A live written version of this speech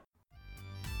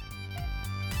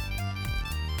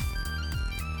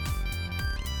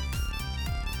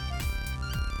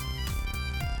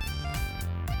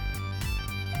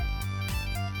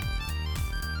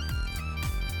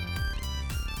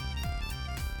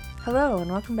Hello and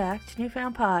welcome back to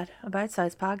Newfound Pod, a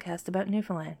bite-sized podcast about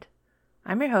Newfoundland.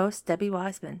 I'm your host, Debbie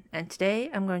Wiseman, and today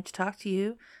I'm going to talk to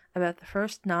you about the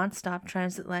first non-stop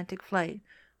transatlantic flight,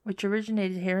 which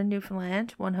originated here in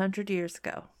Newfoundland 100 years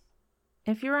ago.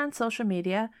 If you're on social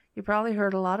media, you probably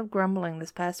heard a lot of grumbling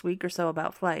this past week or so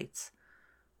about flights.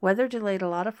 Weather delayed a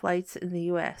lot of flights in the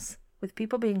U.S., with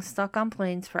people being stuck on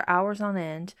planes for hours on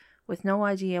end with no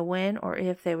idea when or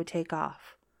if they would take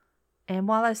off. And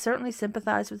while I certainly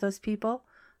sympathize with those people,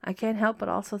 I can't help but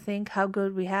also think how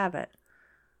good we have it.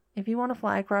 If you want to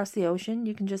fly across the ocean,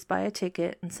 you can just buy a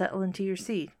ticket and settle into your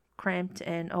seat, cramped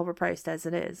and overpriced as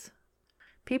it is.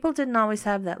 People didn't always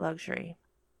have that luxury.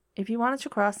 If you wanted to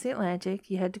cross the Atlantic,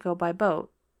 you had to go by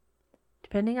boat.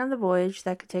 Depending on the voyage,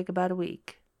 that could take about a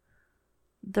week.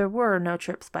 There were no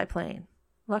trips by plane.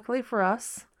 Luckily for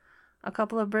us, a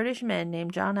couple of British men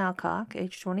named John Alcock,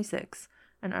 age 26,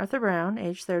 and Arthur Brown,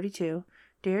 age 32,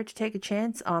 dared to take a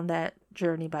chance on that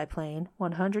journey by plane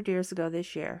 100 years ago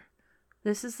this year.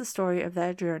 This is the story of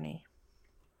that journey.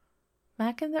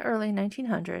 Back in the early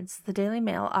 1900s, the Daily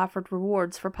Mail offered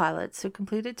rewards for pilots who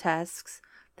completed tasks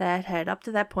that had up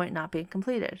to that point not been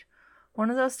completed.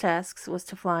 One of those tasks was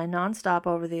to fly non-stop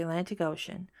over the Atlantic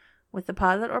Ocean, with the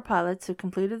pilot or pilots who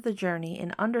completed the journey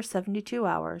in under 72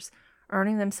 hours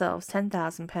earning themselves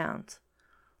 £10,000.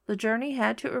 The journey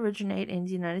had to originate in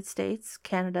the United States,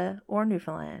 Canada, or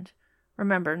Newfoundland.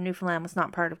 Remember, Newfoundland was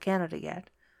not part of Canada yet.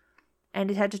 And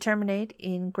it had to terminate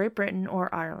in Great Britain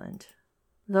or Ireland.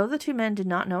 Though the two men did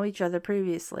not know each other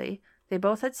previously, they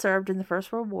both had served in the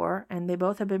First World War, and they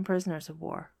both had been prisoners of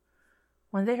war.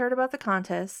 When they heard about the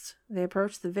contest, they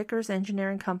approached the Vickers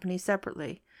Engineering Company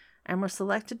separately, and were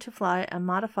selected to fly a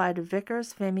modified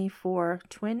Vickers Vimy 4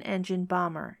 twin-engine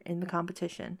bomber in the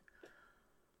competition.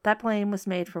 That plane was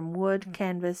made from wood,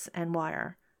 canvas, and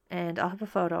wire, and I'll have a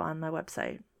photo on my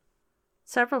website.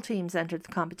 Several teams entered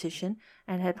the competition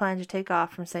and had planned to take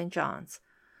off from St. John's.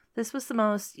 This was the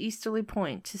most easterly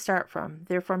point to start from,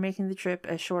 therefore making the trip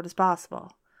as short as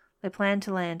possible. They planned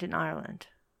to land in Ireland.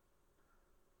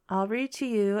 I'll read to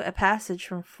you a passage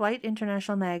from Flight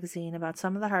International magazine about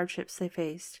some of the hardships they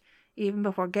faced, even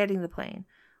before getting the plane,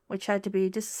 which had to be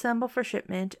disassembled for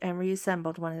shipment and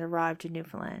reassembled when it arrived in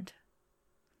Newfoundland.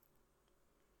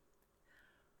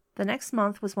 The next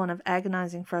month was one of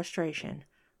agonizing frustration.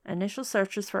 Initial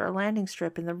searches for a landing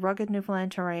strip in the rugged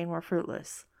Newfoundland terrain were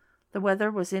fruitless. The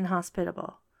weather was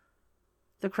inhospitable.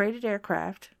 The crated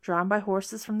aircraft, drawn by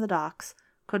horses from the docks,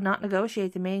 could not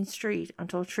negotiate the main street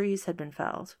until trees had been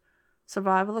felled.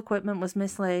 Survival equipment was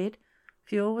mislaid,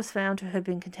 fuel was found to have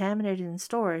been contaminated in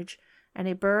storage, and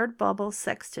a Bird bubble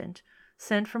sextant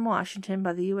sent from Washington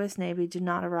by the U.S. Navy did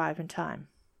not arrive in time.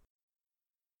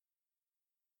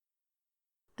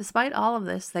 Despite all of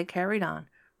this, they carried on,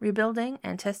 rebuilding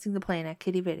and testing the plane at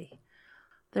Quidi Vidi.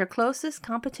 Their closest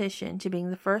competition to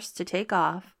being the first to take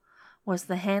off was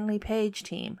the Handley Page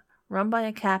team, run by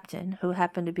a captain who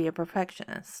happened to be a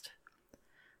perfectionist.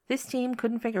 This team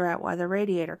couldn't figure out why the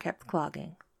radiator kept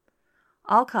clogging.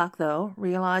 Alcock, though,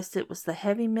 realized it was the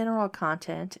heavy mineral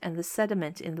content and the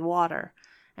sediment in the water,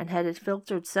 and had it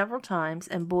filtered several times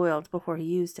and boiled before he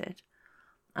used it.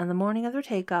 On the morning of their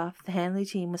takeoff, the Handley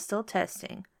team was still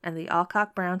testing, and the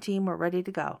Alcock-Brown team were ready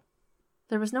to go.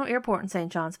 There was no airport in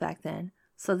St. John's back then,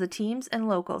 so the teams and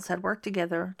locals had worked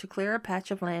together to clear a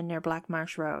patch of land near Black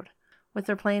Marsh Road. With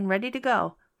their plane ready to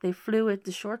go, they flew it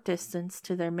the short distance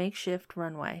to their makeshift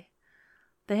runway.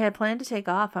 They had planned to take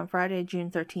off on Friday,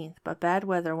 June 13th, but bad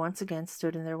weather once again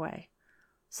stood in their way.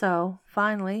 So,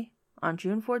 finally, on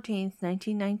June 14th,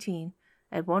 1919,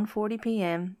 at 1:40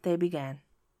 p.m., they began.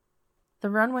 The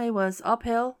runway was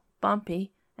uphill,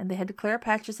 bumpy, and they had to clear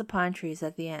patches of pine trees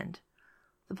at the end.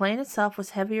 The plane itself was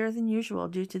heavier than usual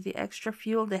due to the extra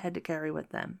fuel they had to carry with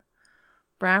them.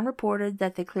 Brown reported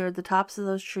that they cleared the tops of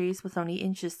those trees with only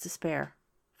inches to spare.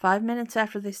 5 minutes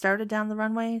after they started down the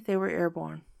runway, they were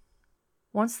airborne.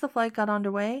 Once the flight got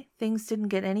underway, things didn't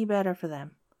get any better for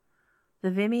them. The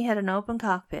Vimy had an open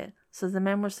cockpit, so the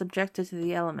men were subjected to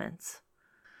the elements.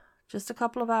 Just a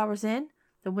couple of hours in,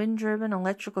 the wind-driven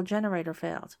electrical generator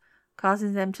failed,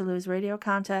 causing them to lose radio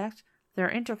contact, their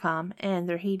intercom, and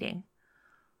their heating.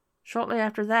 Shortly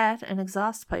after that, an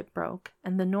exhaust pipe broke,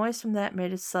 and the noise from that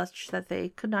made it such that they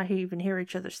could not even hear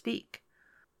each other speak.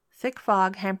 Thick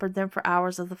fog hampered them for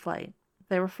hours of the flight.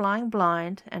 They were flying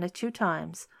blind, and at 2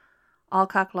 times,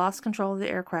 Alcock lost control of the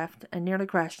aircraft and nearly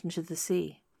crashed into the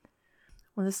sea.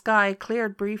 When the sky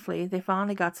cleared briefly, they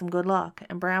finally got some good luck,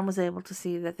 and Brown was able to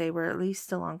see that they were at least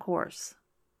still on course.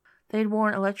 They'd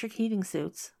worn electric heating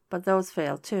suits, but those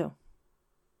failed too.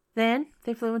 Then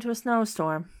they flew into a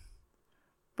snowstorm.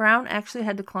 Brown actually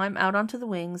had to climb out onto the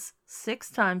wings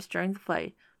 6 times during the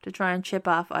flight to try and chip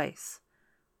off ice.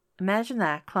 Imagine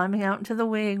that, climbing out into the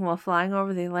wing while flying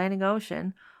over the Atlantic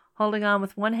Ocean, holding on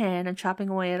with one hand and chopping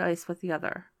away at ice with the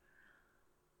other.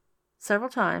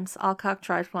 Several times, Alcock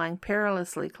tried flying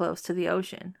perilously close to the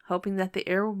ocean, hoping that the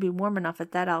air would be warm enough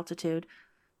at that altitude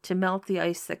to melt the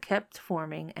ice that kept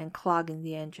forming and clogging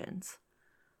the engines.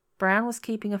 Brown was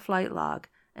keeping a flight log,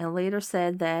 and later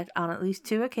said that, on at least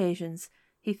 2 occasions,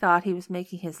 he thought he was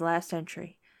making his last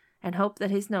entry, and hoped that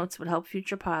his notes would help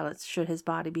future pilots should his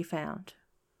body be found.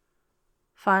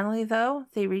 Finally, though,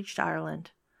 they reached Ireland.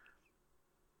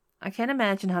 I can't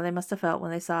imagine how they must have felt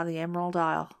when they saw the Emerald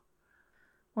Isle.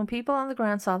 When people on the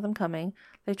ground saw them coming,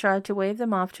 they tried to wave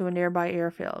them off to a nearby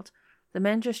airfield. The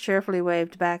men just cheerfully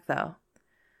waved back, though.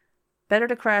 Better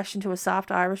to crash into a soft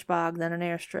Irish bog than an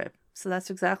airstrip, so that's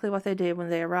exactly what they did when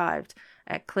they arrived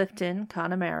at Clifton,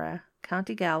 Connemara,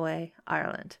 County Galway,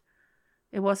 Ireland.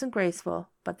 It wasn't graceful,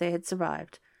 but they had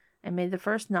survived, and made the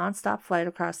first non-stop flight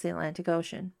across the Atlantic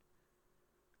Ocean.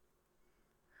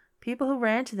 People who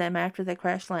ran to them after they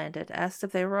crash-landed asked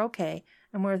if they were okay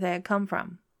and where they had come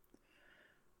from.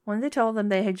 When they told them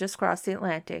they had just crossed the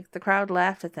Atlantic, the crowd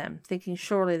laughed at them, thinking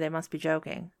surely they must be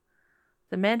joking.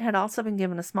 The men had also been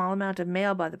given a small amount of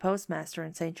mail by the postmaster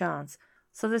in St. John's,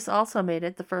 so this also made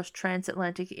it the first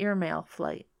transatlantic airmail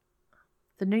flight.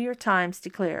 The New York Times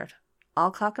declared,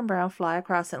 Alcock and Brown fly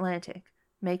across Atlantic,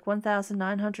 make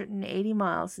 1,980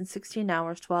 miles in 16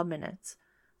 hours 12 minutes,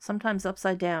 sometimes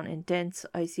upside down in dense,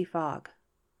 icy fog.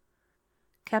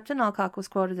 Captain Alcock was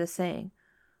quoted as saying,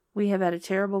 "We have had a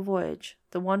terrible voyage.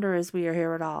 The wonder is we are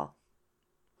here at all."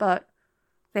 But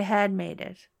they had made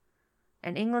it,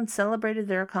 and England celebrated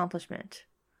their accomplishment.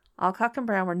 Alcock and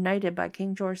Brown were knighted by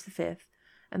King George V,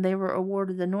 and they were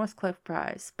awarded the Northcliffe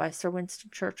Prize by Sir Winston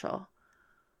Churchill.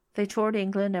 They toured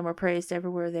England and were praised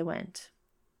everywhere they went.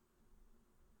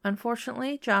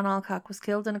 Unfortunately, John Alcock was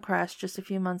killed in a crash just a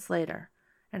few months later,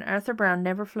 and Arthur Brown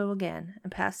never flew again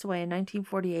and passed away in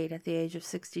 1948 at the age of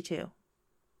 62.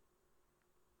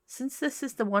 Since this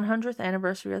is the 100th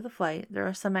anniversary of the flight, there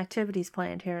are some activities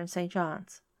planned here in St.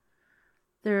 John's.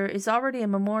 There is already a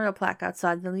memorial plaque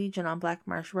outside the Legion on Black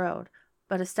Marsh Road,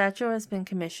 but a statue has been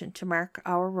commissioned to mark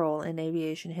our role in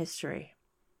aviation history.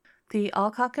 The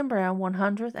Alcock and Brown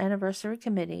 100th Anniversary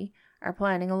Committee are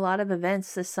planning a lot of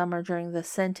events this summer during the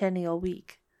Centennial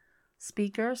Week.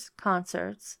 Speakers,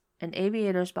 concerts, an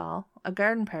aviators ball, a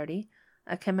garden party,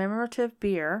 a commemorative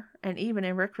beer, and even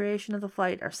a recreation of the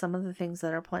flight are some of the things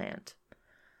that are planned.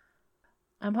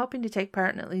 I'm hoping to take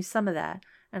part in at least some of that,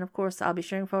 and of course I'll be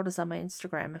sharing photos on my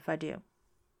Instagram if I do.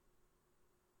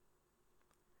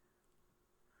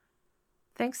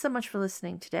 Thanks so much for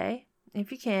listening today.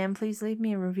 If you can, please leave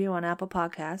me a review on Apple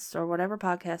Podcasts or whatever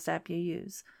podcast app you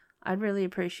use. I'd really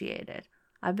appreciate it.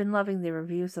 I've been loving the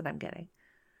reviews that I'm getting.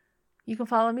 You can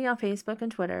follow me on Facebook and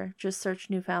Twitter. Just search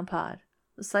Newfound Pod.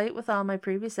 The site with all my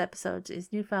previous episodes is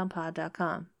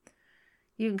newfoundpod.com.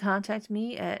 You can contact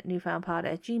me at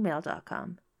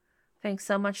newfoundpod@gmail.com. Thanks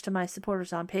so much to my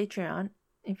supporters on Patreon.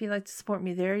 If you'd like to support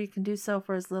me there, you can do so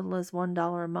for as little as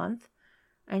 $1 a month.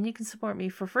 And you can support me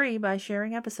for free by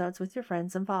sharing episodes with your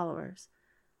friends and followers.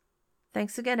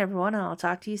 Thanks again, everyone, and I'll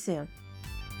talk to you soon.